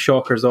hit some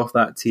shockers off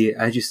that tee.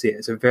 As you say,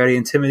 it's a very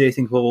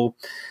intimidating hole.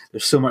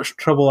 There's so much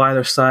trouble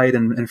either side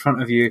and in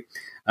front of you.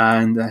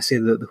 And I say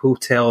that the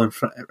hotel in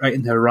front, right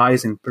in the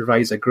horizon,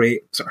 provides a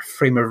great sort of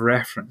frame of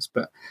reference.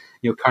 But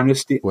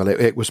Carnoustie. Well,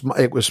 it was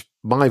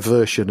my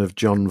version of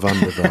John van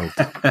der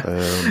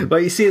Velde.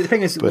 But you see, the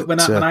thing is, when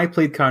I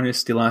played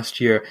Carnoustie last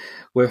year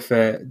with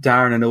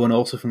Darren and Owen,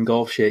 also from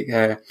Golf Shake,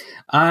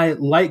 I,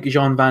 like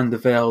John van der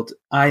Velde,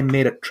 I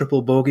made a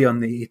triple bogey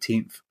on the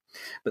 18th.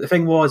 But the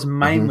thing was,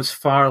 mine was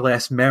far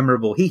less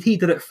memorable. He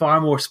did it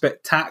far more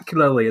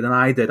spectacularly than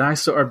I did. I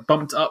sort of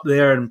bumped up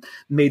there and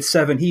made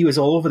 7. He was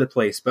all over the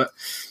place, but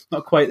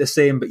not quite the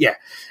same. But yeah,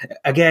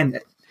 again,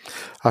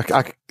 I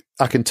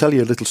can tell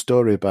you a little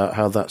story about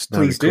how that's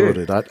now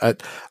recorded. I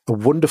had a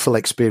wonderful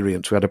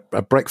experience. We had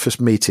a breakfast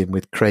meeting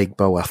with Craig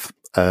Bowath,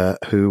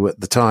 who at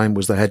the time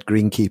was the head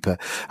greenkeeper,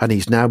 and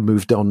he's now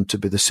moved on to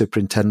be the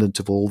superintendent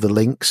of all the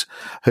links,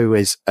 who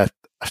is a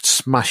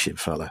smashing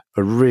fella,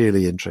 a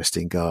really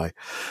interesting guy.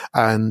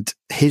 And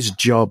his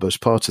job as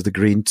part of the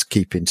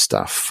greenskeeping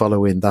staff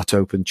following that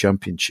Open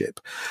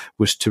Championship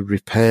was to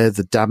repair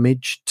the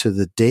damage to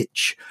the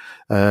ditch,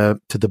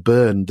 to the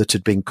burn that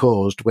had been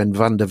caused when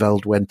Van der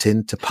Velde went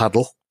in to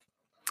paddle.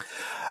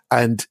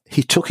 And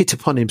he took it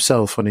upon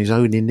himself on his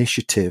own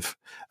initiative,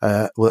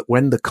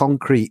 when the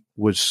concrete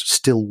was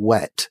still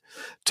wet,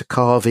 to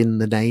carve in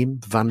the name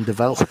Van der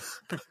Velde,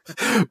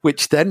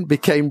 which then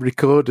became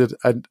recorded,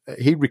 and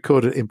he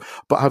recorded him.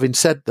 But having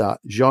said that,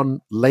 Jean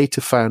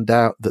later found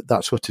out that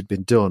that's what had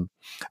been done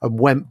and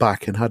went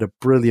back and had a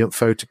brilliant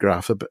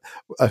photograph, a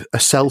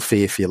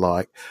selfie, if you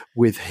like,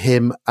 with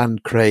him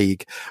and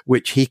Craig,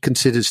 which he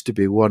considers to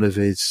be one of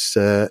his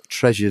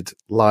treasured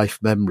life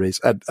memories,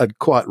 and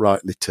quite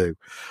rightly too.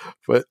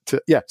 But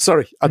yeah,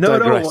 sorry, I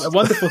digress. No,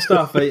 wonderful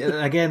stuff.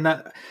 Again,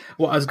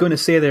 what I was going to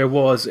say there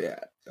was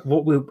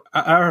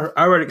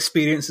our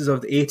experiences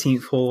of the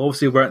 18th hole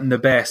obviously weren't the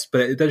best,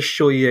 but it does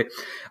show you,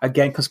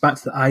 again, comes back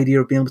to the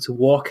idea of being able to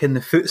walk in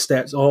the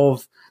footsteps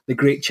of the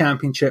great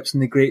championships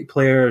and the great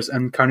players,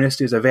 and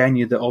Carnoustie is a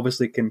venue that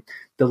obviously can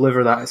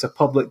deliver that. It's a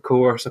public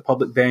course, a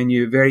public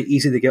venue, very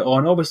easy to get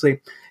on.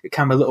 Obviously, it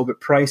can be a little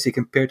bit pricey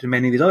compared to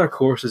many of these other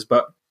courses,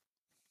 but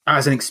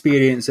as an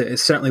experience, it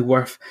is certainly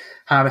worth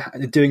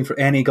doing for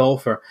any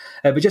golfer.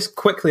 But just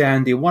quickly,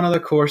 Andy, one other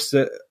course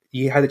that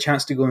you had a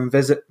chance to go and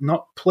visit,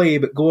 not play,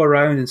 but go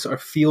around and sort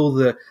of feel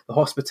the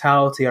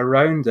hospitality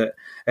around it,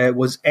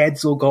 was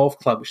Edsall Golf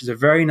Club, which is a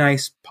very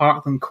nice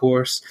parkland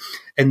course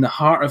in the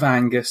heart of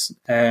Angus,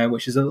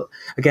 which is,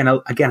 again,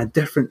 a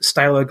different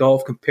style of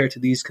golf compared to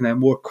these kind of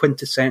more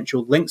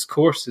quintessential links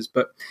courses.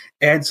 But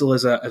Edsall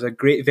is a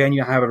great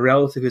venue. I have a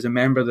relative who's a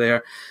member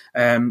there.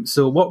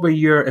 So what were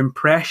your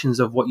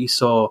impressions of what you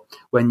saw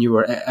when you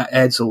were at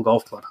Edsall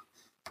Golf Club?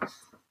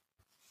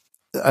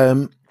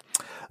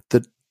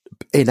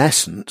 In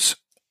essence,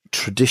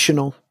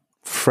 traditional,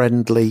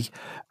 friendly,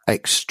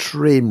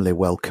 extremely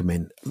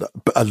welcoming,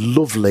 a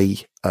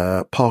lovely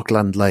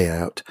parkland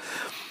layout,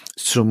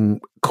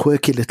 some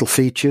quirky little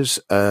features.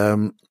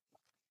 There's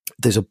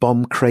a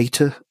bomb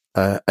crater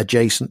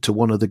adjacent to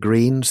one of the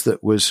greens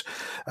that was,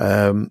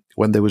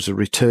 when there was a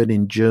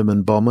returning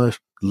German bomber,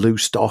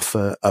 loosed off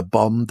a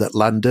bomb that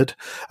landed.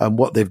 And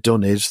what they've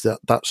done is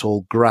that's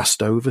all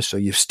grassed over, so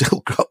you've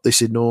still got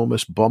this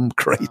enormous bomb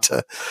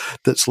crater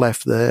that's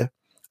left there.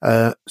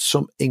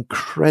 Some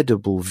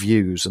incredible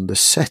views, and the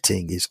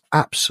setting is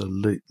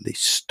absolutely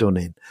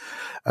stunning.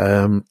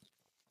 The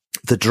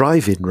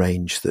driving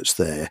range that's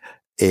there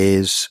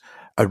is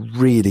a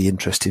really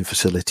interesting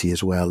facility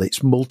as well.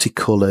 It's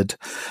multicoloured.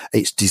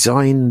 It's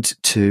designed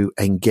to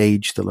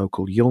engage the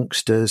local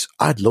youngsters.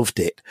 I loved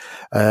it.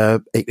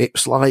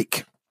 It's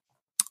like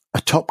a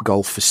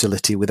Topgolf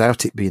facility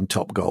without it being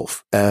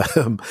Topgolf.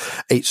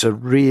 It's a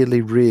really,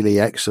 really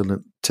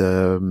excellent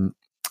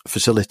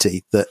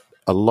facility that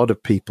a lot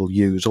of people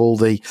use. All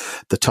the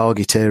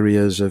target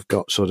areas have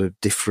got sort of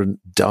different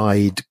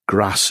dyed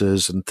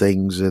grasses and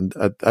things, and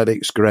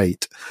it's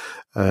great.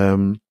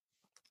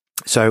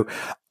 So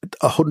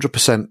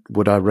 100%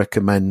 would I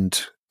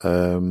recommend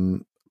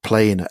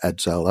playing at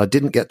Edsall. I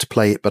didn't get to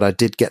play it, but I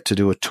did get to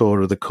do a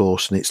tour of the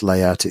course and its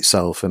layout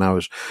itself, and I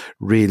was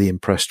really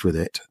impressed with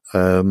it.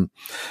 And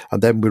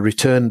then we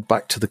returned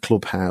back to the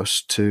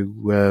clubhouse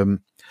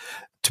to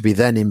be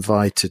then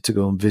invited to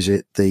go and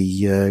visit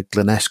the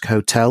Glenesk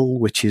Hotel,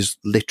 which is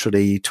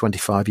literally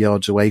 25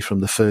 yards away from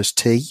the first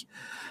tee,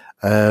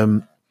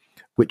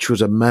 which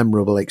was a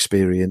memorable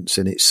experience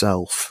in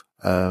itself.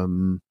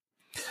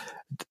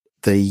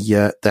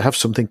 They have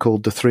something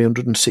called the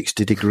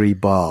 360-degree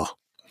bar,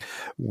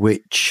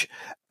 which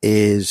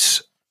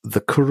is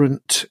the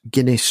current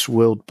Guinness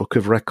World Book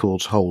of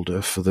Records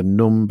holder for the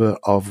number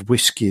of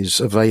whiskies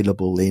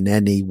available in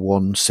any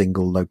one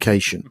single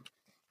location.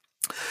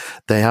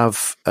 They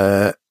have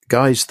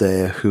guys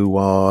there who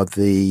are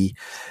the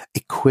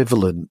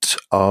equivalent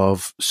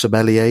of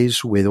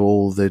sommeliers with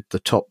all the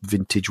top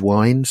vintage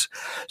wines.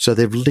 So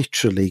they've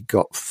literally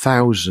got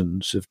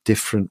thousands of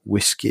different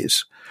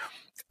whiskies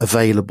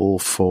available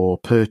for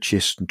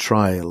purchase and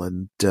trial.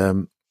 And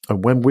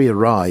when we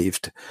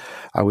arrived,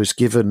 I was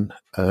given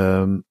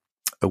a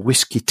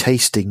whiskey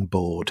tasting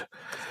board,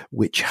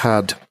 which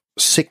had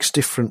 6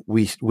 different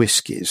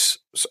whiskies.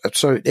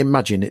 So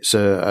imagine it's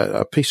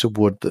a piece of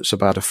wood that's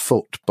about a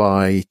foot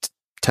by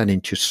 10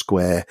 inches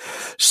square,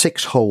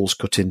 6 holes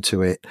cut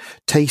into it,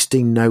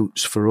 tasting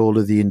notes for all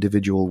of the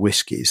individual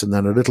whiskies, and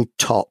then a little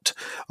tot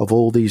of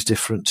all these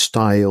different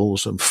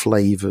styles and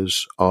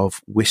flavors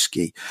of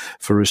whiskey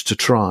for us to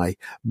try,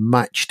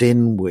 matched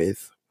in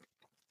with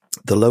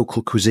the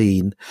local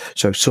cuisine.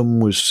 So some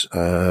was,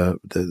 there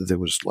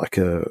was like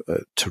a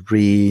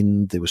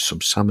terrine, there was some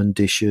salmon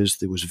dishes,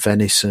 there was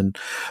venison,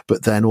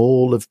 but then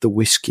all of the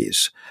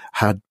whiskies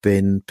had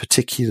been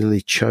particularly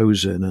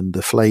chosen, and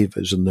the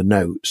flavors and the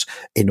notes,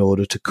 in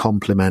order to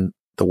complement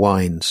the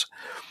wines.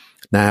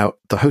 Now,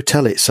 the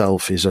hotel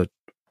itself is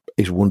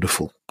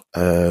wonderful.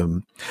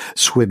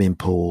 Swimming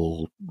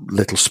pool,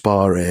 little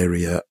spa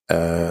area,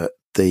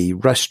 the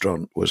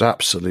restaurant was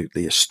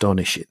absolutely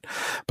astonishing.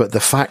 But the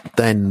fact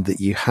then that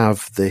you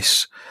have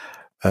this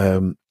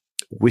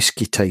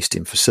whiskey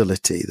tasting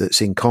facility that's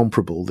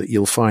incomparable, that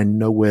you'll find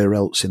nowhere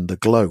else in the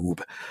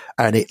globe,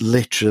 and it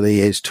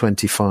literally is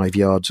 25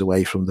 yards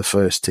away from the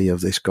first tee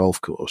of this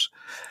golf course.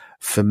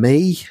 For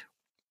me,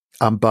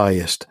 I'm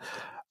biased.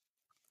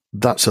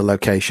 That's a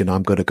location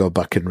I'm going to go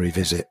back and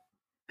revisit.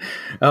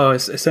 Oh, it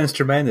sounds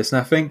tremendous. And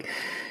I think,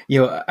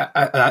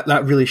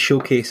 that really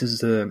showcases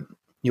the,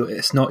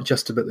 it's not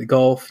just about the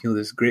golf.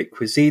 There's great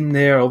cuisine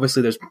there.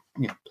 Obviously, there's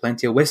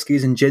plenty of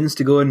whiskies and gins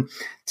to go and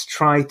to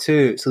try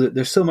too. So that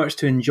there's so much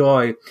to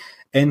enjoy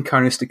in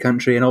Carnoustie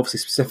Country, and obviously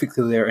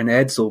specifically there in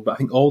Edsall. But I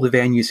think all the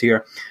venues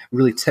here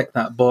really tick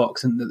that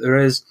box, and that there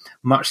is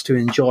much to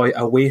enjoy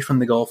away from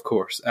the golf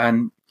course.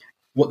 And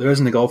what there is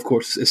in the golf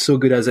course is so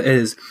good as it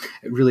is.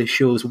 It really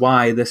shows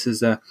why this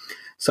is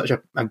such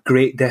a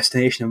great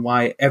destination, and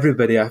why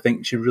everybody, I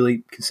think, should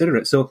really consider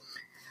it. So,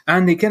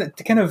 Andy, to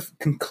kind of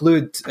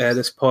conclude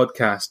this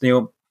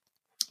podcast,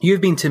 you've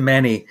been to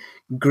many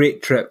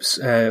great trips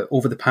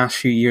over the past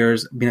few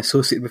years, been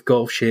associated with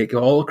Golf Shake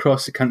all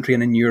across the country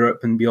and in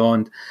Europe and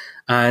beyond.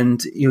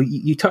 And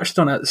you touched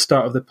on at the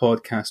start of the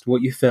podcast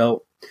what you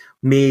felt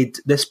made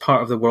this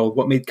part of the world,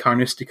 what made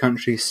Carnoustie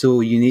Country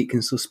so unique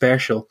and so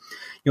special.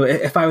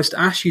 If I was to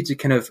ask you to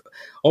kind of,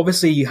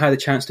 obviously you had a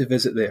chance to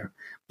visit there,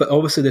 but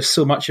obviously there's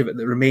so much of it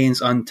that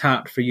remains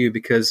untapped for you,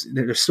 because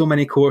there's so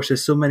many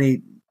courses, so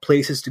many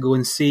places to go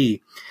and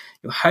see.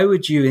 How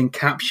would you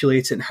encapsulate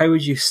it, and how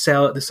would you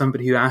sell it to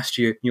somebody who asked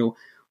you,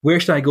 where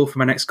should I go for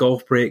my next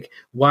golf break?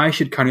 Why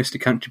should Carnoustie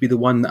Country be the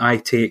one that I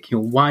take?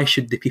 Why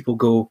should the people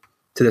go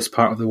to this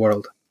part of the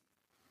world?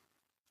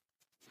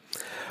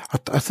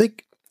 I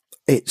think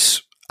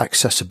it's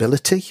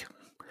accessibility.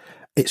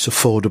 It's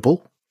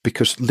affordable,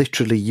 because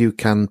literally you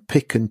can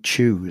pick and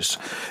choose.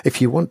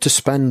 If you want to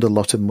spend a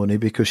lot of money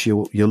because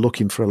you're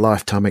looking for a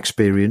lifetime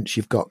experience,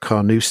 you've got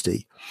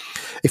Carnoustie.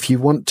 If you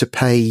want to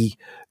pay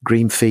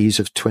green fees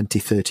of 20,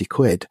 30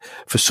 quid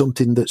for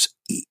something that's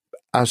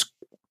as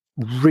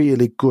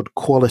really good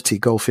quality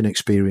golfing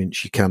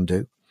experience, you can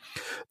do.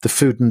 The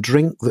food and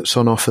drink that's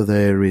on offer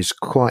there is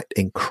quite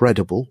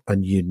incredible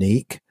and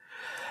unique.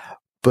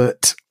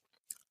 But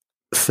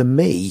for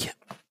me,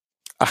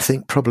 I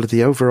think probably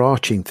the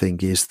overarching thing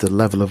is the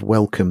level of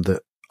welcome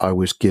that I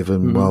was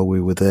given while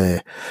we were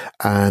there,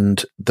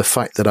 and the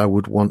fact that I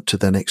would want to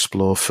then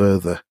explore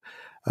further.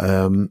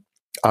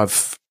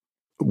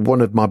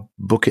 One of my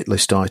bucket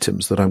list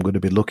items that I'm going to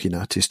be looking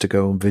at is to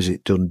go and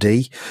visit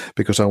Dundee,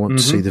 because I want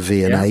to see the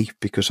V&A,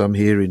 because I'm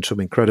hearing some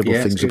incredible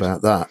things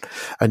about that,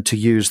 and to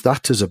use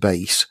that as a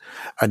base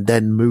and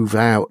then move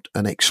out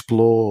and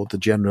explore the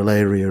general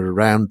area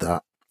around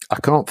that. I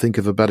can't think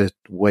of a better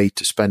way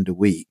to spend a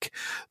week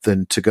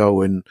than to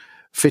go and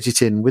fit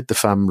it in with the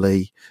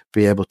family,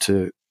 be able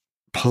to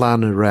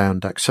plan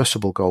around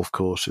accessible golf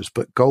courses,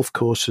 but golf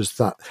courses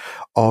that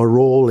are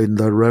all in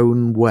their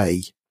own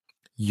way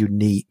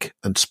unique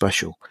and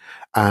special.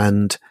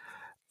 And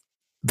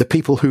the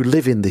people who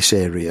live in this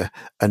area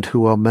and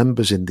who are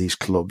members in these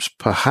clubs,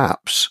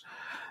 perhaps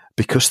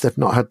because they've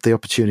not had the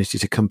opportunity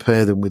to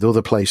compare them with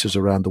other places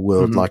around the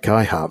world like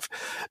I have,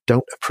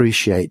 don't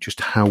appreciate just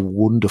how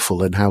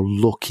wonderful and how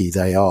lucky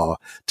they are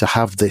to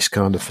have this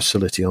kind of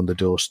facility on the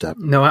doorstep.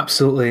 No,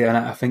 absolutely. And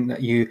I think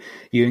that you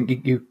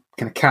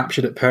kind of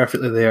captured it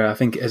perfectly there. I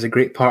think it is a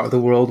great part of the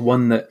world,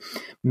 one that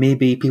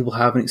maybe people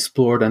haven't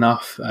explored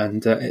enough,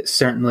 and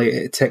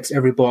it ticks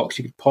every box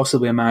you could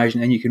possibly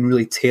imagine, and you can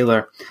really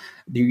tailor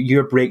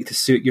your break to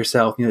suit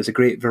yourself. There's a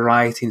great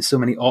variety and so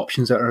many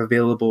options that are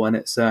available, and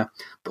it's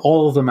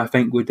all of them I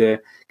think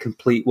would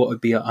complete what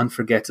would be an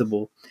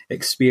unforgettable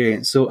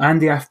experience. So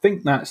Andy, I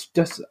think that's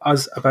just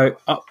us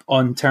about up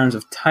on terms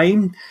of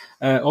time.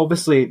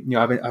 Obviously,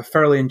 I've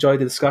thoroughly enjoyed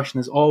the discussion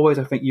as always.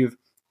 I think you've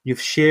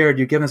You've shared,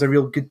 you've given us a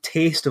real good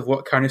taste of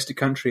what Carnoustie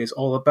Country is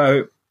all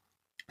about.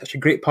 Such a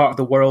great part of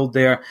the world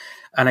there.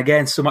 And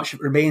again, so much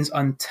remains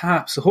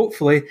untapped. So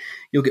hopefully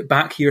you'll get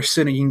back here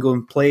soon and you can go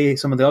and play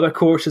some of the other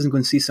courses and go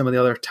and see some of the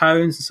other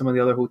towns and some of the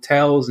other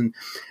hotels and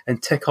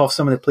tick off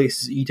some of the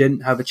places that you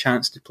didn't have a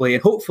chance to play.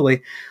 And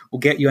hopefully we'll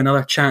get you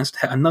another chance to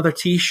hit another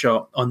tee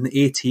shot on the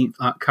 18th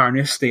at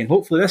Carnoustie. And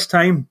hopefully this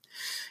time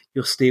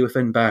you'll stay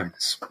within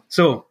bounds.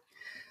 So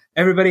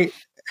everybody...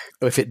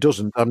 If it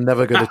doesn't, I'm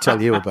never going to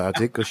tell you about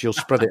it because you'll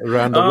spread it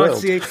around the world.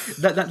 See,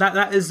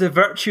 that is the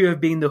virtue of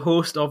being the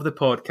host of the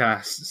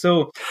podcast.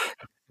 So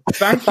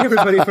thank you,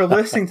 everybody, for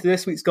listening to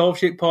this week's Golf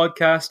Shake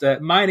podcast.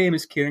 My name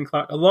is Kieran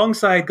Clark,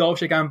 alongside Golf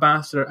Shake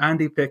ambassador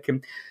Andy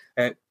Pickham.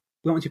 We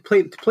want you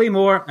to play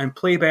more and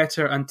play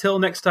better. Until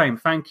next time,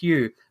 thank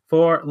you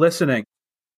for listening.